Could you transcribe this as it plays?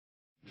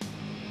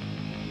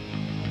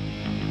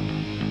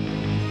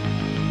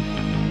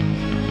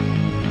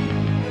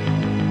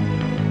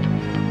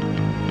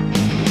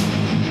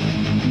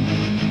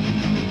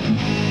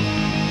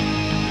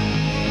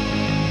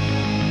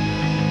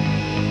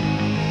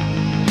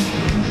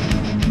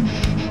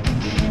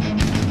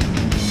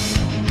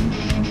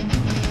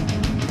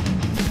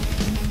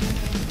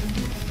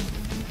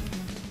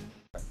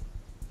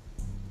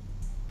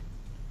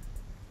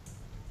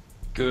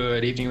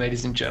Good evening,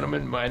 ladies and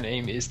gentlemen. My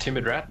name is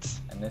Timid Rat,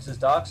 And this is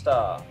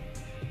Darkstar.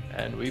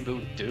 and we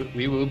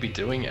will be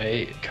doing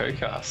a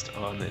co-cast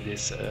on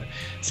this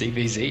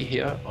CVZ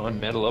here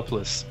on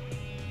Metalopolis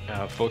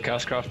for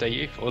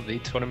CastCraftAu for the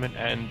tournament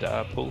and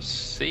Pool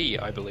C,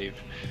 I believe.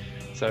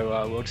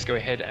 So we'll just go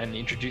ahead and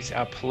introduce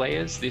our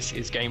players. This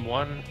is game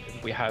one.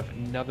 We have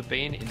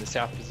anotherbean in the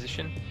south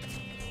position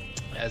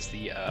as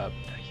the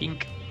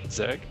pink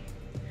Zerg,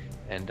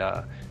 and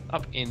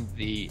up in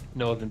the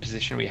northern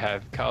position we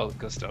have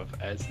CarlGustav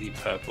as the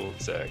purple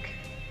Zerg.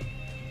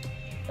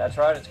 That's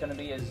right, it's going to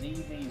be a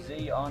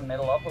ZVZ on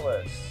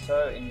Metalopolis.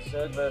 So in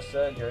Zerg vs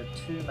Zerg there are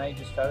two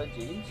major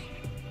strategies.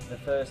 The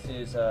first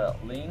is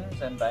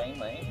Lings and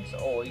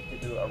Banelings, or you could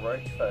do a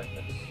Roach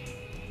focus.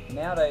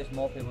 Nowadays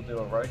more people do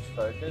a Roach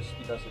focus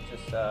because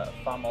it's just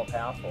far more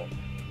powerful.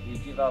 You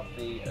give up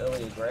the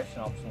early aggression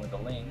option with the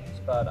Lings,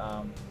 but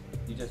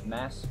you just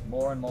mass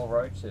more and more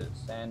Roaches,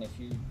 and if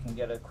you can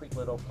get a quick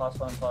little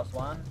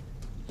 +1/+1,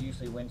 it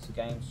usually wins the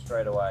game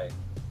straight away.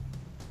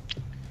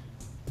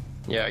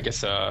 Yeah, I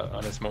guess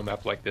on a small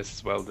map like this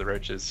as well, the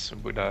Roaches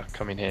would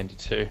come in handy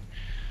too,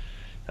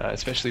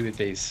 especially with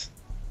these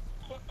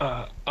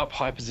up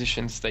high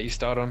positions that you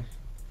start on.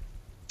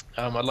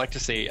 I'd like to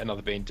see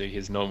anotherbean do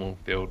his normal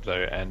build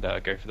though and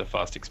go for the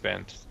fast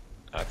expand.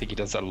 I think he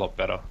does that a lot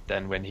better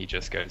than when he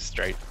just goes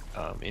straight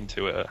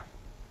into a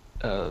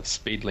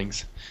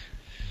speedlings.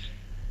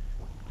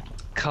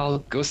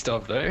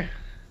 CarlGustav though,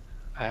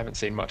 I haven't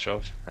seen much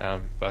of,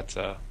 but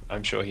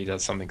I'm sure he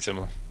does something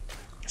similar.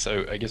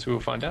 So I guess we will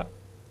find out.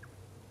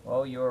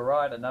 Well, you were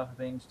right,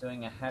 anotherbean's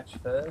doing a hatch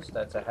first,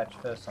 that's a hatch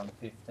first on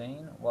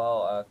 15,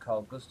 while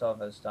CarlGustav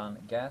has done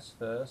gas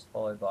first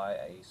followed by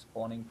a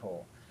spawning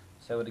pool.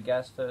 So with a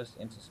gas first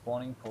into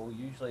spawning pool,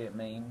 usually it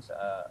means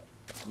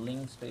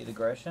ling speed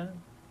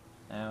aggression,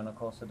 and of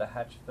course with the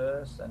hatch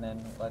first, and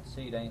then let's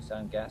see, then he's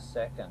done gas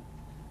second.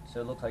 So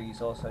it looks like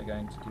he's also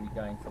going to be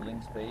going for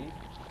ling speed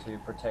to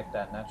protect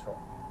that natural.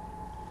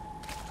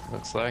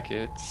 Looks like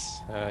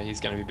he's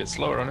going to be a bit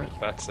slower on it,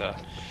 but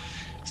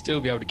still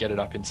be able to get it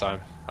up in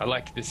time. I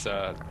like this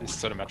this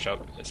sort of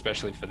matchup,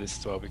 especially for this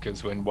as well,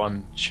 because when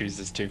one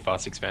chooses to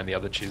fast expand, the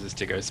other chooses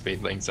to go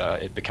speedlings,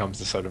 it becomes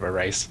a sort of a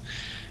race.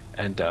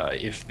 And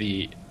if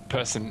the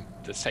person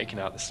that's taken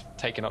up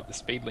the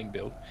speedling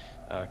build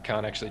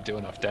can't actually do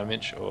enough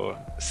damage or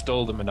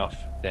stall them enough,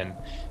 then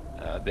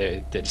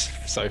they're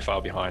just so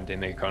far behind in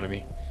the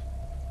economy.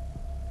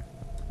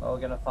 Well, we're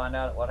going to find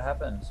out what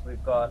happens.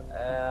 We've got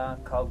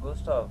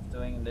CarlGustav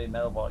doing the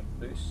metabolic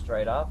boost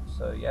straight up,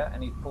 so yeah,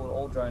 and he's pulled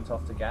all drones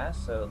off the gas,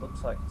 so it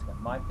looks like it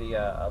might be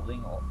a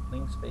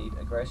ling speed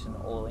aggression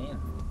all in.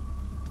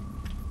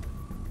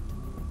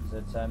 So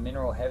it's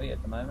mineral heavy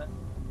at the moment.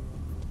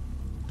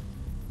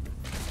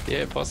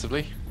 Yeah,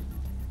 possibly.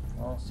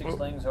 Well, 6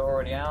 lings are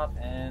already out,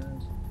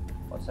 and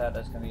what's that?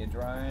 That's going to be a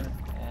drone,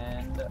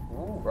 and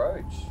ooh,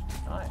 Roach.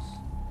 Nice.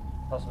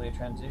 Possibly a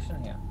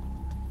transition here.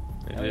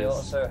 And we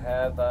also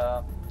have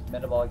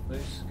metabolic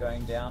boost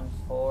going down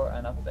for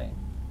anotherbean.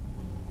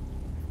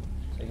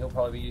 So he'll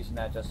probably be using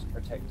that just to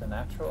protect the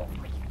natural.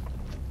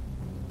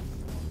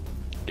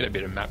 Get a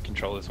bit of map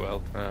control as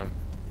well. As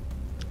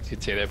you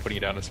can see they're putting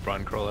it down a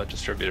sprine crawler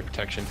just for a bit of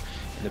protection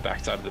in the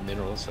backside of the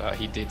minerals.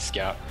 He did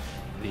scout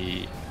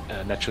the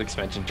natural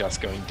expansion just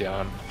going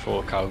down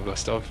for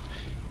CarlGustav,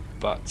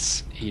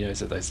 but he knows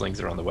that those lings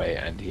are on the way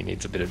and he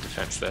needs a bit of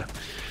defense there.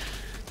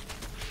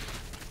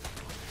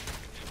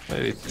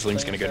 This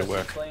ling's going to go to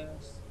work.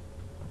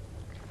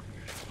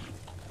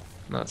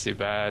 Not too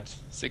bad.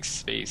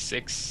 6v6.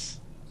 6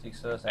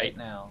 versus 8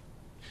 now.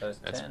 So it's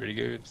That's 10. pretty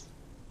good.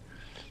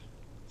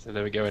 So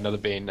there we go,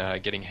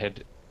 anotherbean getting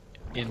ahead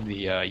in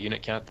the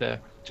unit count there.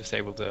 Just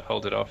able to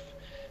hold it off.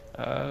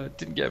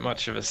 Didn't get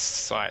much of a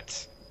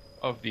sight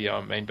of the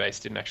main base,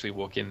 didn't actually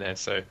walk in there,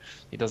 so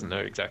he doesn't know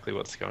exactly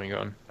what's going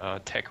on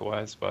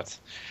tech-wise, but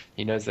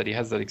he knows that he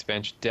has that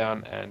expansion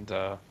down and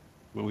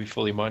will be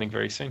fully mining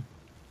very soon.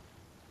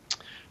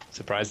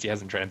 Surprised he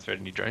hasn't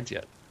transferred any drones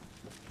yet.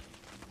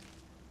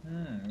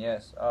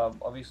 Yes,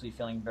 obviously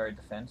feeling very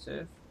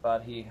defensive,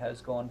 but he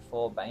has gone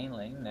for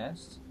Baneling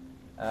nest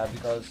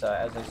because,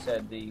 as I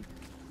said, the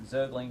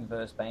Zergling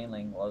versus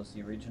Baneling was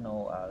the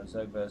original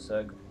Zerg versus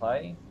Zerg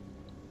play.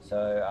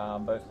 So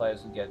both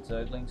players would get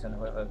Zerglings, and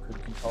whoever could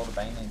control the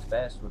Banelings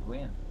best would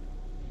win.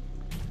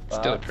 But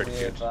still pretty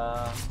good.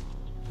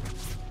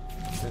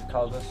 With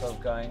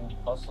CarlGustav going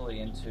possibly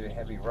into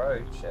heavy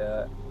Roach,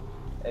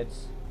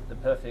 it's the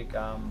perfect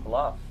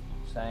bluff,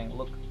 saying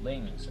look,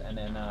 lings, and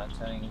then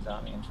turning his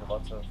army into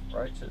lots of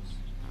Roaches,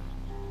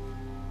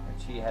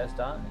 which he has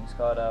done. He's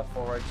got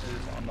 4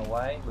 Roaches on the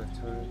way with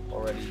 2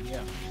 already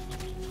here.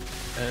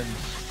 And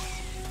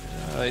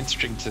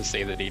interesting to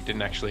see that he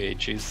didn't actually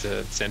choose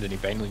to send any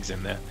banelings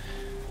in there.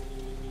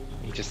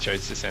 He just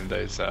chose to send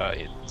those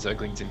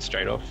Zerglings in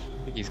straight off.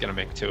 I think he's going to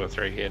make 2 or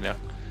 3 here now.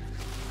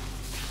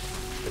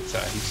 But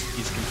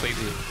he's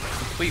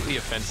completely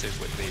offensive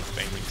with these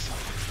banelings.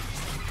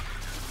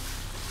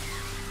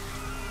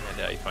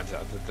 And he finds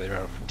out that there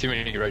are too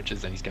many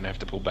Roaches and he's going to have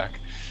to pull back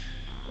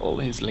all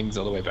his lings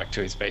all the way back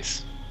to his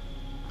base.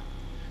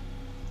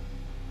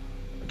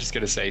 just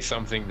going to say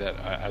something that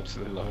I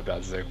absolutely love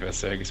about Zerg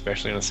vs. Zerg,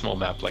 especially on a small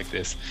map like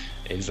this,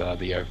 is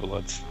the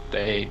overlords.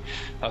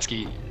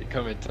 Husky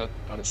commented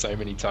on it so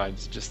many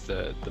times, just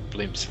the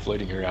blimps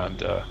floating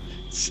around,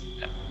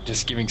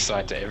 just giving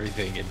sight to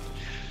everything. And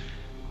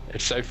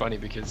it's so funny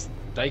because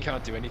they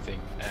can't do anything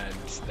and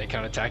they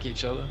can't attack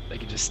each other. They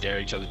can just stare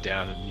each other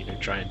down and, you know,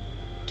 try and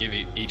give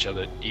each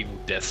other evil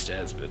death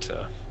stares, but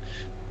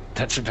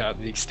that's about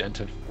the extent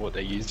of what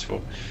they're used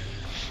for.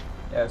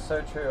 Yeah,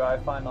 so true. I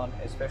find on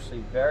especially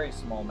very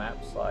small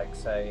maps like,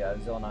 say,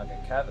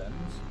 Zilnaga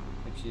Caverns,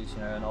 which is, you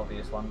know, an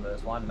obvious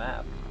 1v1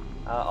 map,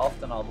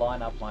 often I'll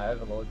line up my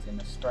overlords in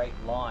a straight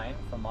line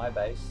from my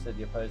base to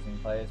the opposing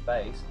player's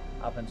base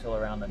up until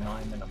around the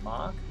 9-minute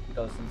mark,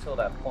 because until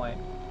that point,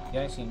 the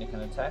only thing that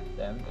can attack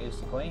them is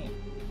the queen.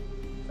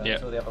 So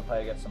until the other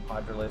player gets some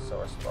Hydralisk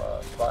or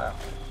a Spire.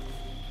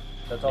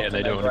 So it's often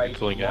they don't a want to be great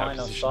pulling out line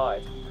of position.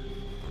 sight.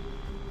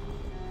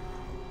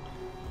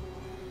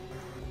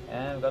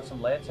 And we've got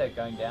some lair tech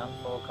going down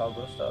for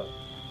CarlGustav.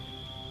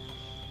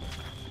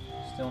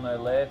 Still no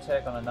lair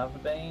tech on another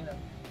bean.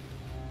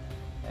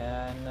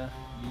 And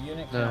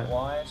unit count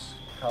wise,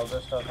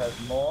 CarlGustav has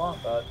more,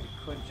 but it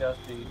could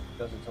just be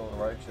because it's all the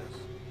roaches.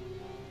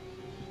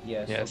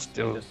 Yes, yeah, it's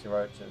still just the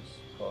roaches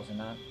causing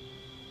that.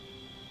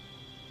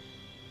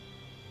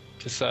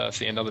 Just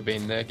see another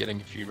bean there, getting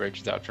a few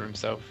roaches out for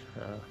himself.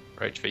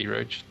 Roach v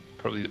roach,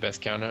 probably the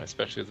best counter,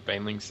 especially with the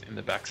banelings in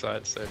the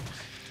backside. So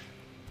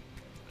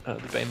the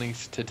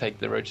banelings to take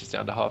the roaches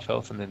down to half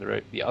health, and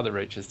then the other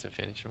roaches to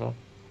finish them off.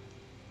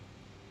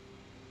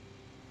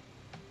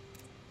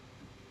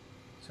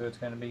 So it's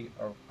going to be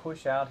a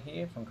push out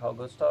here from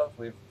CarlGustav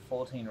with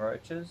 14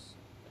 roaches.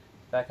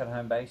 Back at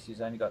home base, he's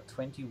only got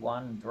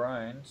 21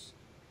 drones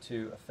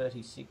to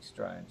 36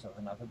 drones of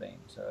another bean.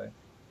 So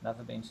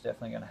another bean's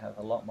definitely going to have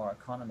a lot more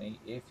economy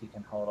if he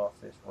can hold off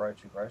this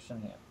roach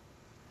aggression here.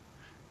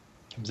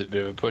 Comes a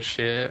bit of a push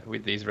here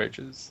with these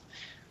roaches.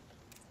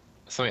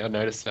 Something I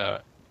noticed,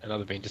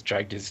 another bean just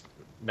dragged his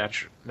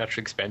natural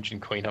expansion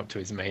queen up to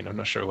his main. I'm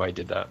not sure why he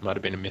did that. Might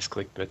have been a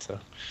misclick, but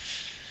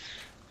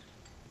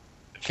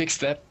fixed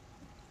that.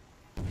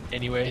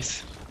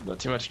 Anyways, not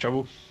too much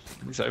trouble.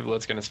 This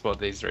overlord's going to spot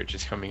these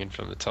roaches coming in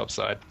from the top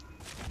side.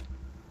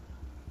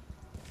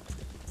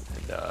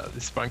 And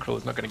this spine crawler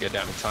is not going to go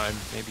down in time.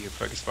 Maybe he'll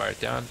focus fire it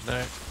down.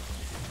 No,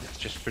 it's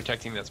just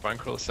protecting that spine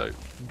crawler, so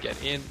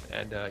get in,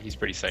 and he's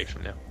pretty safe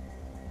from now.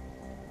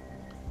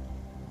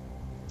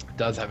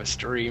 Does have a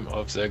stream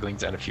of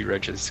zerglings and a few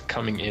roaches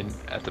coming in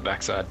at the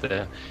backside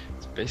there.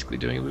 It's basically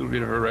doing a little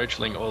bit of a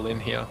roachling all in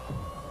here.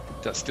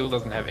 Still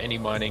doesn't have any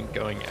mining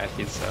going at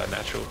his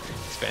natural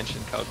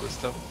expansion,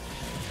 CarlGustav.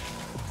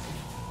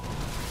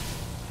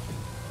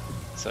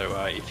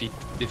 So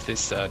if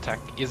this attack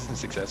isn't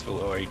successful,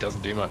 or he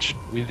doesn't do much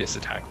with this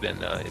attack, then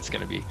it's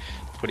going to be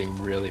putting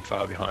him really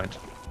far behind.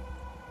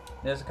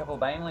 There's a couple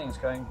of banelings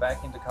going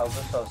back into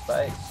CarlGustav's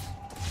base.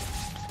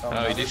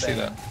 Oh, you do see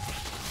that.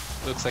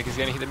 Looks like he's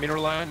going to hit the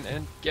mineral line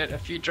and get a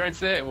few drones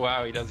there.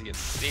 Wow, he does. He gets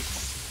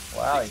 6.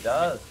 Wow, he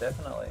does,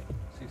 definitely.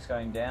 6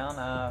 going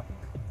down.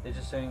 They're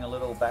just doing a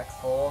little back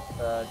forth,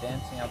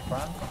 dancing up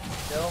front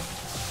still.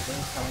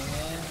 Things coming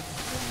in,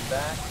 moving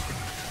back.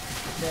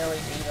 Fairly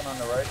even on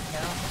the road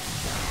count.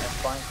 That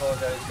spine core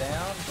goes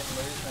down, didn't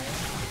lose any.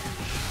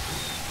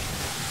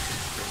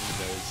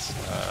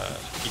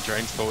 He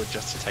drones forward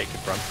just to take the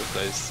brunt of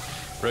those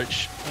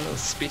roach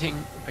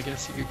spitting, I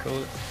guess you could call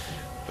it.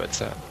 But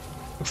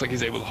looks like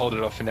he's able to hold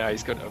it off for now.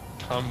 He's got a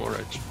ton more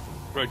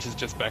roaches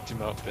just backed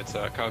him up, but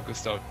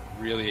CarlGustav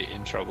really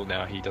in trouble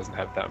now. He doesn't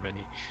have that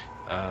many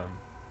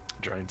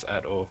drones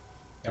at all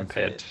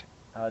compared.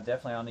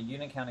 Definitely on a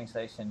unit counting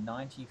station,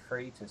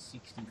 93 to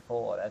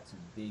 64. That's a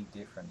big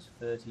difference.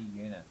 30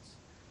 units.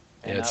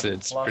 And, yeah,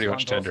 it's pretty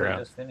much turned around.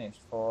 Just finished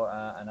for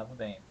another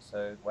beam.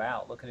 So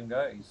wow, look at him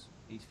go.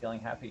 He's feeling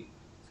happy.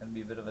 It's going to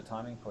be a bit of a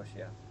timing push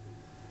here.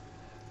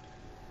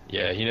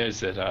 Yeah, he knows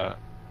that.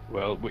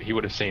 Well, he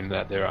would have seen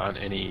that there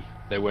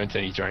weren't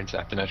any drones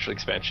at the natural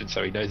expansion,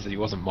 so he knows that he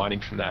wasn't mining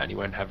from that, and he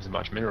won't have as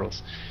much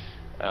minerals.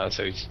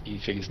 So he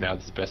figures now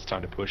is the best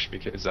time to push,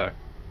 because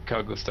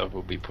CarlGustav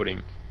will be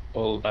putting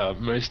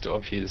most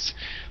of his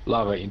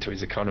lava into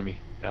his economy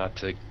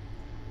after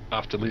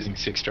losing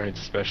 6 drones,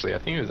 especially. I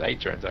think it was 8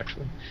 drones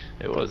actually.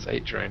 It was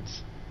 8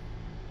 drones.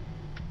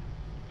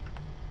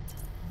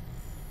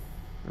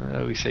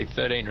 We see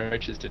 13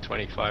 roaches to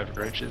 25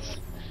 roaches.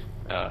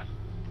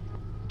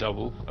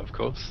 Double, of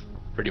course,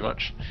 pretty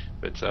much.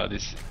 But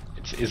this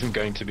isn't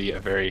going to be a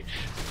very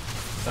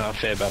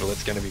fair battle.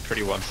 It's going to be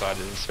pretty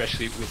one-sided,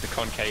 especially with the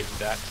concave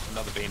that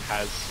another bean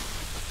has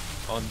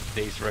on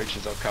these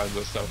roaches of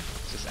CarlGustav.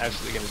 It's just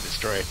absolutely going to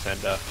destroy it, and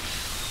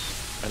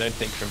I don't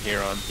think from here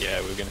on,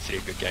 we're going to see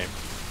a good game.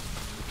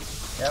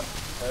 Yep,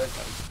 so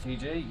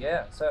GG,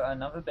 yeah. So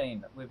another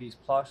bean with his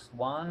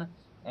 +1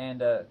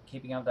 and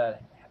keeping up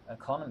that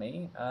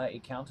economy,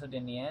 it counted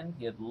in the end.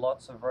 He had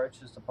lots of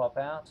roaches to pop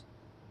out,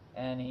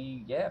 and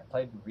he,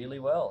 played really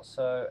well.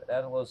 So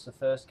that was the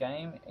first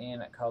game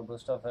in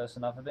CarlGustav versus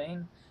another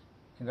bean.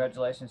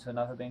 Congratulations to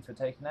Another Bean for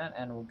taking that,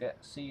 and we'll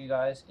see you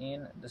guys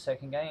in the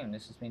second game.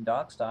 This has been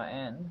Darkstar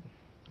and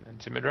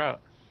Timid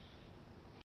Route.